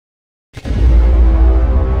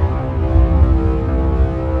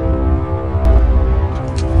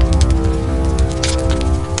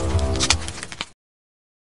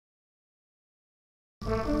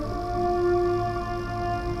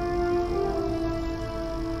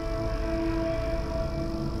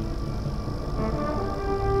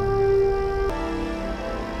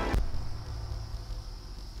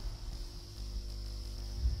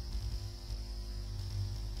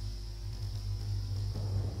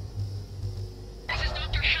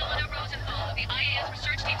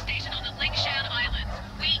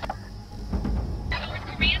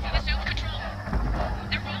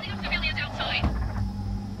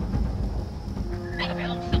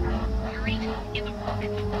In the war,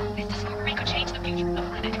 this discovery could change the future of the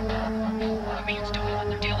planet. Koreans don't know what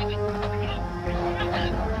they're dealing with.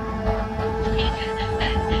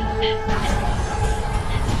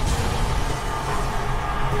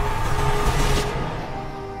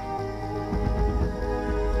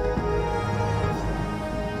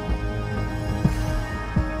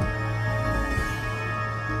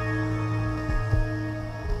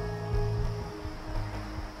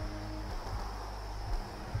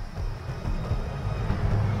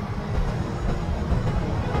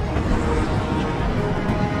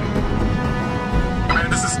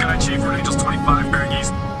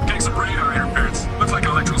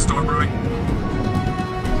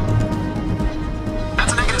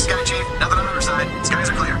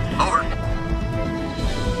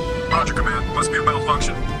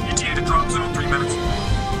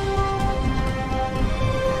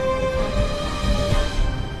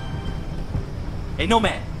 Hey,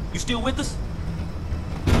 Nomad, you still with us?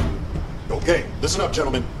 Okay, listen up,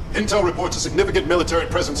 gentlemen. Intel reports a significant military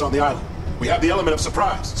presence on the island. We have the element of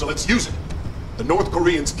surprise, so let's use it. The North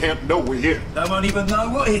Koreans can't know we're here. They won't even know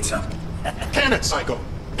what hit them. Can it, Psycho?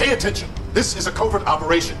 Pay attention. This is a covert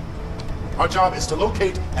operation. Our job is to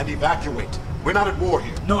locate and evacuate. We're not at war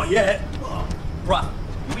here. Not yet. Bruh,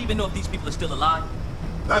 do we even know if these people are still alive?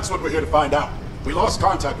 That's what we're here to find out. We lost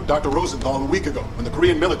contact with Dr. Rosenthal a week ago when the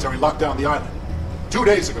Korean military locked down the island. 2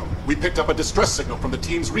 days ago, we picked up a distress signal from the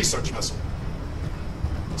team's research vessel.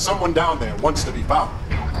 Someone down there wants to be found.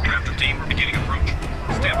 Raptor team, we're beginning approach.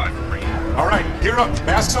 Stand by for green. All right, gear up.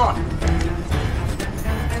 Masks on.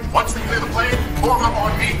 Once we clear the plane, form up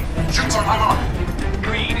on me. Shoots on my mark.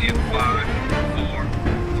 Green in 5, 4,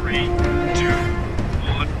 3, 2,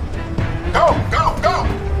 1. Go, go, go!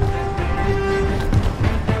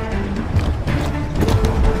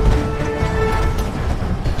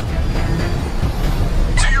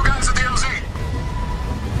 See you guys at the LZ.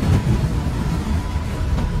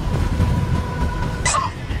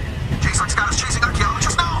 Jason's got us chasing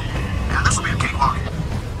archaeologists now. And this will be a cakewalk.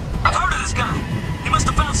 I've heard of this guy. He must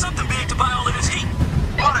have found something big to buy all of his heat.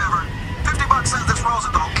 Whatever. $50 says this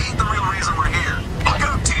Rosenthal ain't the real reason we're here. Look it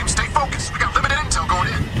up, team. Stay focused. We got limited intel going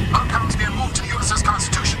in. Our pound's being moved to the USS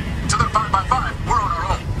Constitution. Till they're 5x5, we're on our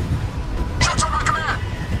own. Shoot on my command.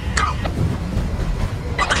 Go.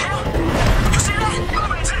 What the hell? You see that?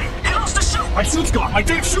 Nomad's hit. He lost the shoot. My suit's gone! My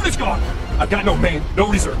damn suit is gone! I've got no main, no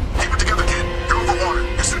reserve. Keep it together, kid. You're over water.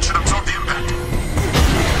 Your suit should absorb the impact.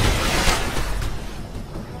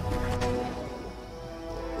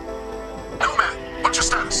 Nomad, what's your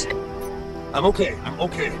status? I'm okay,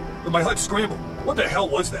 But my HUD's scrambled. What the hell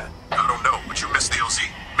was that? I don't know, but you missed the LZ.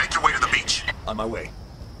 Make your way to the beach. On my way.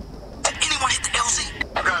 Did anyone hit the LZ?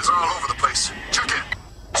 You guys are all over the place. Check in.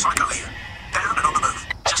 Psycho here. Down and on the move.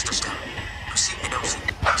 Just a step. Proceed to LZ.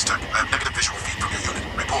 Aztec, I have negative visual feed from your unit.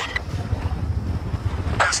 Report.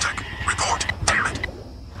 Aztec, report. Damn it.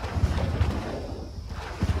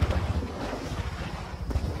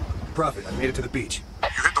 Prophet, I made it to the beach.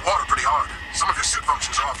 You hit the water pretty hard. Some of your suit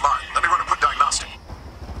functions are offline. Let me run a quick diagnostic.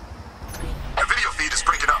 Your video feed is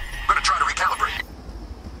breaking up. I'm gonna try to recalibrate.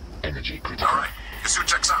 Energy critical. All right. Your suit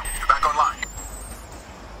checks out. You're back online.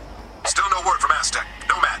 Still no word from Aztec.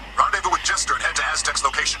 Nomad, rendezvous with Jester and head to Aztec's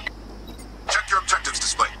location. Check your objectives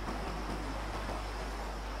display.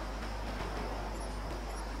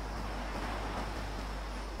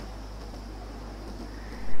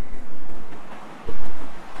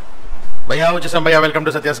 భయ్యా వచ్చేసాం భయ్యా welcome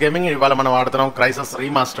to Satya's gaming. ఇవాళ మనం ఆడుతున్నాం క్రైసస్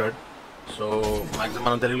remastered. So maximum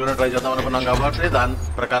మనం తెలుగులోనే try చేద్దాం అనుకున్నాం కాబట్టి దాని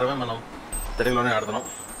ప్రకారమే మనం తెలుగులోనే ఆడుతున్నాం.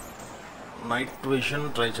 నైట్ విజన్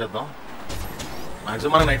ట్రై చేద్దాం.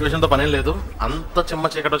 మ్యాక్సిమం మనకి నైట్ విజన్తో పనేం లేదు. అంత చిమ్మ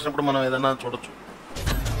చీకటి వచ్చినప్పుడు మనం ఏదైనా చూడొచ్చు.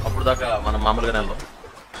 అప్పుడు దాకా మనం మామూలుగానే వెళ్దాం.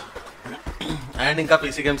 అండ్ ఇంకా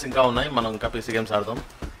పీసీ గేమ్స్ ఇంకా ఉన్నాయి. మనం ఇంకా పీసీ గేమ్స్ ఆడదాం.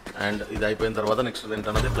 అండ్ ఇది అయిపోయిన తర్వాత నెక్స్ట్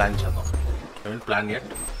ఏంటన్నది ప్లాన్ చేద్దాం. ప్లాన్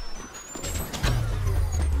ఎట్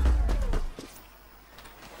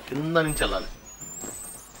కింద నుంచి వెళ్ళాలి.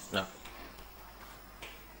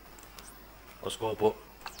 ఓ స్కోపు,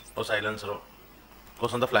 ఓ సైలెన్సరు,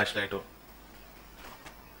 కోసంత ఫ్లాష్ లైటు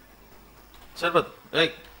సరిపోదు.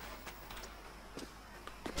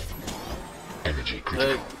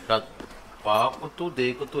 కాదు, పాకుతూ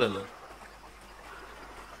దేకుతూ వెళ్ళాలి.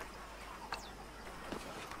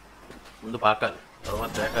 ముందు పాకాలి,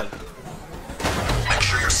 తర్వాత దేకాలి. Make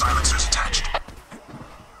sure your silencer is attached.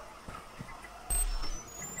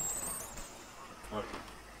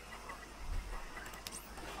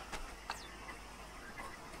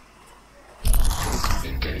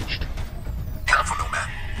 Engaged. Careful, Nomad.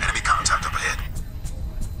 Enemy contact up ahead.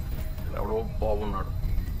 ఎవడో బాగున్నాడు.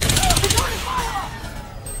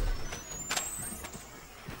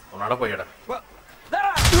 ఉన్నాడా? ఆడపోయాడా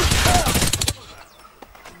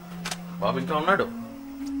బాబు ఇంకా ఉన్నాడు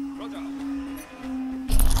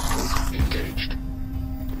Engaged.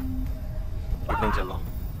 ఇటు నుంచి వెళ్దాం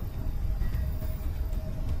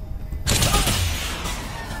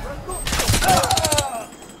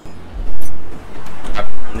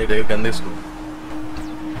నీ దగ్గర గన్ తీసుకో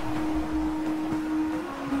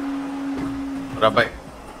రాబాయ్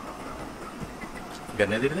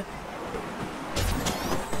గన్ ఏది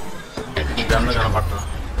గన్ కనపడతా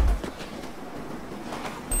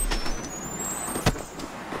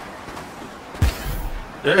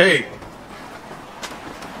ఏయ్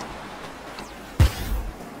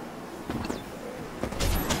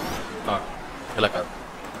ఇలా కాదు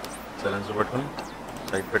సైలెన్స్ పెట్టుకొని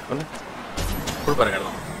సైడ్ పెట్టుకొని ఇప్పుడు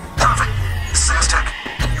పరిగెడదాం Perfect. This is Aztec.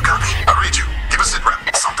 You got me? I read you. Give a sit rep.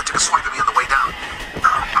 Something took a swipe at me on the way down.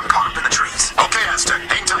 I'm caught up in the trees. Okay, Aztec.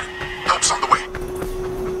 Hang tight. Help's on the way.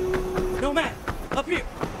 No man, up here.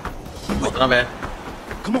 వస్తున్నా బే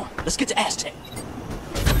Come on, let's get to Aztec.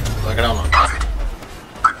 ఎక్కడ ఉన్నాం Perfect.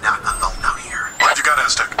 I'm not alone out here. What have you got,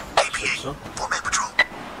 Aztec? APA. So? 4-man patrol.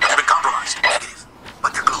 Have you been compromised? Negative.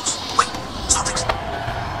 But they're close. Wait. Something's...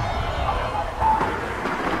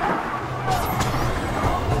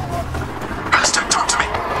 Aztec, talk to me.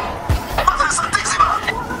 Madre santísima.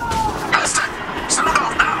 Aztec, se lo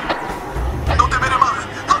off now. No te mire mal.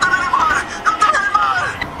 No te mire mal. No te mire mal.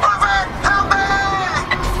 Perfect. Help me.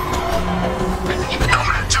 No,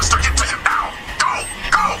 man. Just get to him now. Go.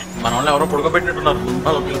 Go. మన వాళ్ళు ఎవరో పుడకబెట్టినట్టున్నారు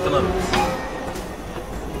వాళ్ళు పిలుస్తున్నారు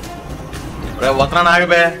రే వస్తున్నా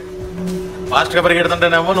నాగబే ఫాస్ట్గా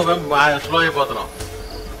పరిగెడుతుంటేనేమో నువ్వేం slow అయిపోతున్నావు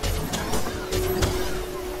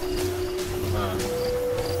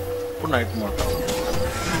ఇప్పుడు night mode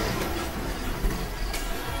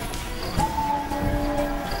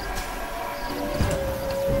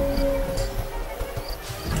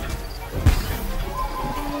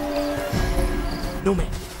No man,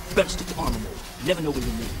 better stick to armor mode. Never know when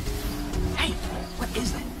you need. Hey, what is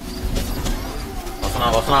that?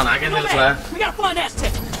 వస్తున్నా నాకేం No తెలుసురా man, we gotta find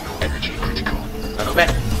Aztec. Energy critical. నువ్వే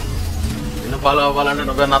నిన్ను ఫాలో అవ్వాలంటే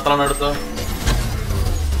నువ్వే నత్తలో నడుతావు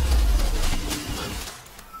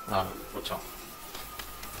వచ్చాం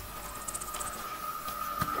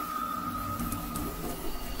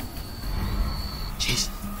Jeez,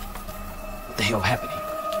 what the hell happened here?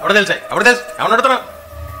 ఎవడ తెలుసా ఎవరు నడుతున్నావు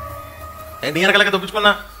నీ వెనకాలకి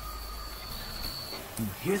తప్పించుకున్నా You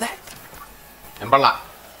hear that? ఎంపల్లా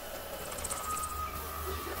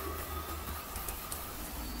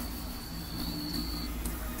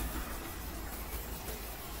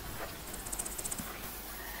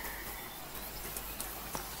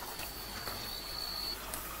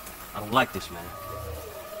I don't like this, man.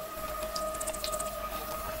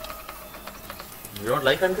 You don't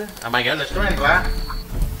like అంటే అమ్మాయికి వెళ్ళి ఇష్టం ఏంట్రా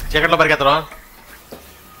చీకట్లో పరిగెత్తరా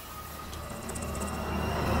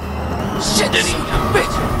Shit, this son of a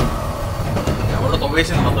bitch! ఎవరు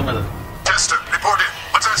తొవ్వేసింది మొత్తం మీద Tester, report in.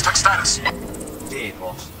 What's Aztec status? Dead,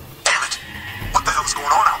 boss. Damn it. What the hell is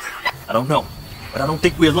going on out there? I don't know, but I don't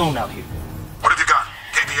think we're alone out here. What have you got?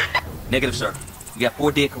 KPA? Negative, sir. We got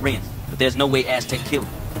 4 dead Koreans, but there's no way Aztec killed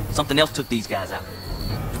them. Something else took these guys out.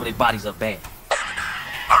 So their bodies are bad.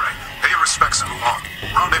 All right. Pay your respects and move on.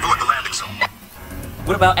 Rendezvous at the landing zone.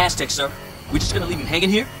 What about Aztec, sir? We just gonna leave him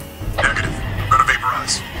hanging here? Negative. We're gonna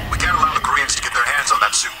vaporize. We can't allow the Koreans to get their hands on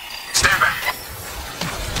that suit. Stand back.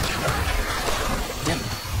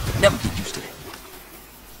 Never get used to that.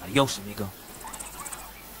 Adios, amigo.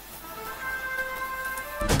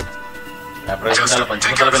 Jester,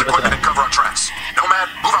 take care of his equipment and cover our tracks. Nomad,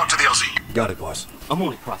 move out to the LZ. Got it, boss. I'm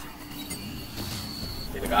on it, Prophet.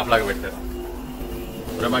 ఇది కాపలాగా పెట్టారు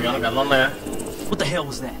ఇప్పుడు మాకు ఏమైనా గన్లు ఉన్నాయా What the hell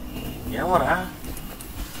was that? ఏమోరా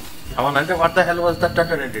ఏమనంటే what the hell was that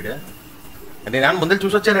అంటాడేంటి నేను ముందే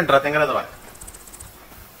చూసి వచ్చానంటారా తెంగలేదవా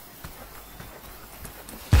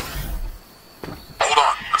Hold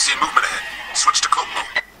on. I'm seeing movement ahead. Switch to cloak mode.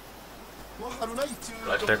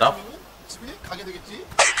 Straight of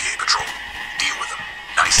APA patrol. Deal with them.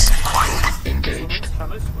 Nice and quiet. Engaged.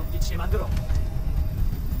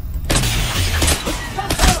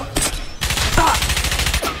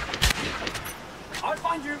 I'll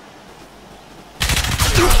find you.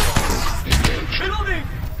 Engaged. Reloading.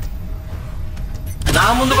 నా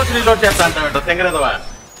ముందుకు వచ్చి reload చేస్తా అంటావేంట తెంగలేదవా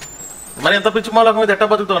మరి ఎంత పిచ్చి మూలకం మీద ఎట్ట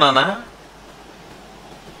బతుకుతావు నాన్న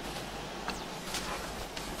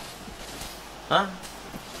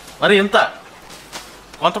మరి ఇంత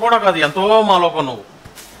కొంత కూడా కాదు ఎంతో మాలోకం నువ్వు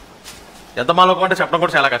ఎంత మాలోకం అంటే చెప్పడం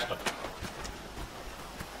కూడా చాలా కష్టం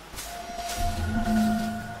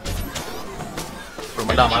ఇప్పుడు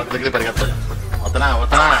మళ్ళీ ఆ మార్క్ దగ్గర పరిగెత్తాలి వద్దనా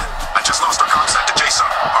I just lost our contact to Jason.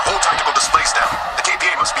 Our whole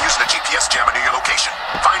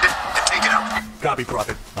Copy,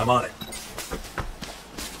 Prophet. I'm on it.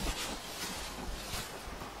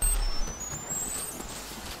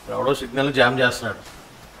 ఎవడో సిగ్నల్ జామ్ చేస్తున్నాడు.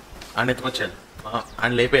 ఆయన ఎత్తుకొచ్చాను,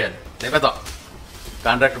 ఆయన లేపేయాలి. లేపేద్దాం.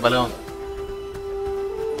 కాంట్రాక్ట్ భలే ఉంది.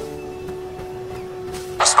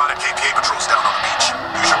 Spotted KPA patrols down on the beach.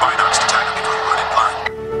 Use your binocs to tag them before you run in blind.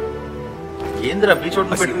 ఏందిరా beach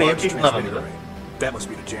ఒడ్డున I see a పెట్టుకుని ఏం large చూస్తున్నారు transmitter మీరు? array. That must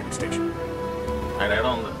be the jamming station. ఆయన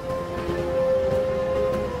ఎక్కడ ఉంది?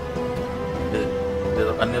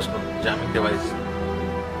 ఏదో పని చేసుకుంది. Jamming device.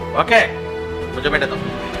 ఓకే, కొంచెం పెట్టేద్దాం.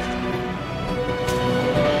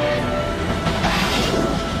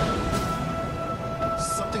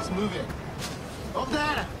 Something's moving. Over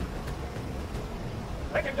there.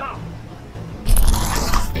 Take it down.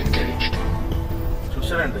 Engaged.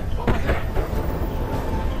 చూసారండి?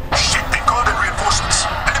 Shit, they've called in reinforcements.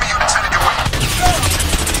 Enemy units headed your way.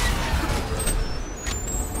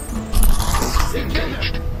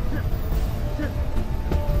 Engaged.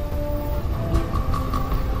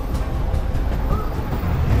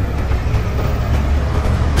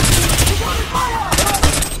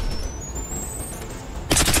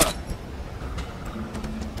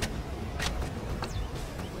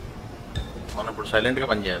 మనం ఇప్పుడు సైలెంట్గా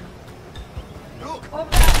పనిచేయాలి.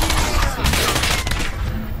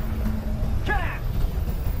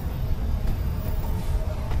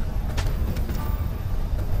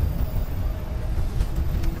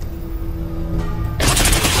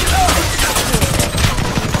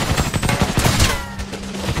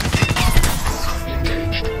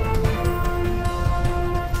 Engaged.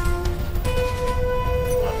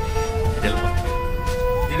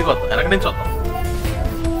 తిరిగి వద్దాం, వెనక నుంచి వద్దాం.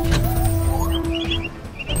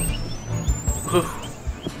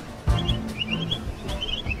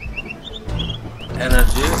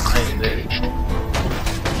 ఎనర్జీ అయింది.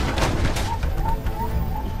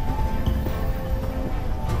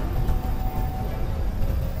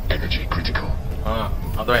 Energy critical.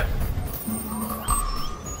 అర్థమైంది.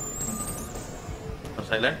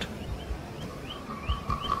 Silent.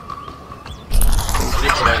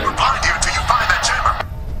 We're blind here until you find that jammer.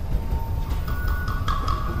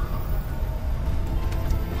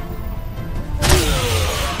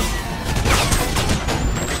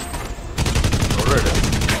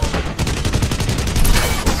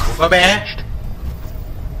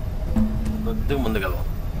 కొద్దిగా ముందుకెళ్దాం.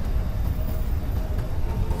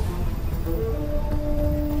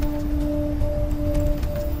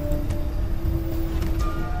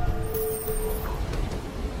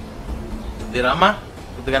 తీరామ్మా,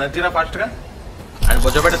 కొద్దిగా తీరా ఫాస్ట్గా. ఆయన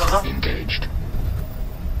బొజ్జ పెట్టుకుందాం. Engaged.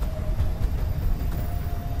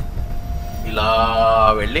 ఇలా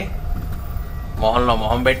వెళ్ళి మొహంలో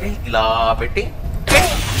మొహం పెట్టి ఇలా పెట్టి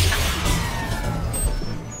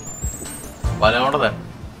బాగా ఉంటుందా?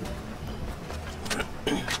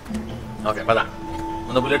 ఓకే పద,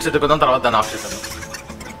 ముందు బుల్లెట్స్ ఎత్తుకుందాం, తర్వాత దాన్ని ఆఫ్ చేద్దాం.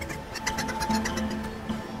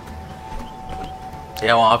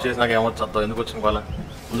 ఏమో ఆఫ్ చేసినాక ఏమొచ్చు ఎందుకు వచ్చిన వాళ్ళ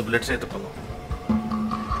ముందు బుల్లెట్స్ ఎత్తుకుందాం.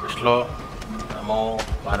 ఫస్ట్లో ఏమో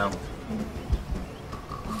బాగా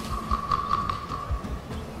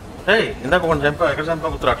ఇందాక కొంచెం చంపా, ఎక్కడ చంపా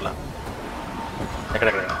గుర్తురా అట్లా.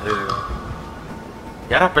 ఎక్కడెక్కడ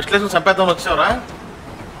యారా స్పెషలిస్ట్ చంపేద్దామని వచ్చావరా?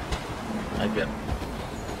 అయిపోయారు.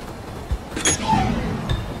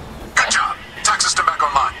 Good job. Tax system back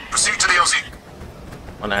online. Proceed to the LZ.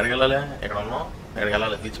 మనం ఎక్కడికి వెళ్ళాలి? ఎక్కడ ఉన్నాం? ఎక్కడికి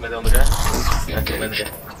వెళ్ళాలి? బీచ్ మీద ఉందిగా.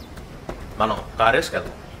 మనం car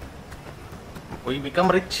వేసుకెళ్దాం. We become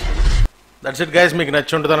rich. That's it guys. మీకు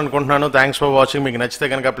నచ్చి ఉంటుందని అనుకుంటున్నాను. Thanks for watching. మీకు నచ్చితే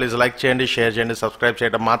కనుక ప్లీజ్ లైక్ చేయండి, షేర్ చేయండి, సబ్స్క్రైబ్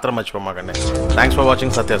చేయడం మాత్రం మర్చిపోమాకండి. Thanks for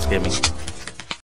watching Satya's gaming.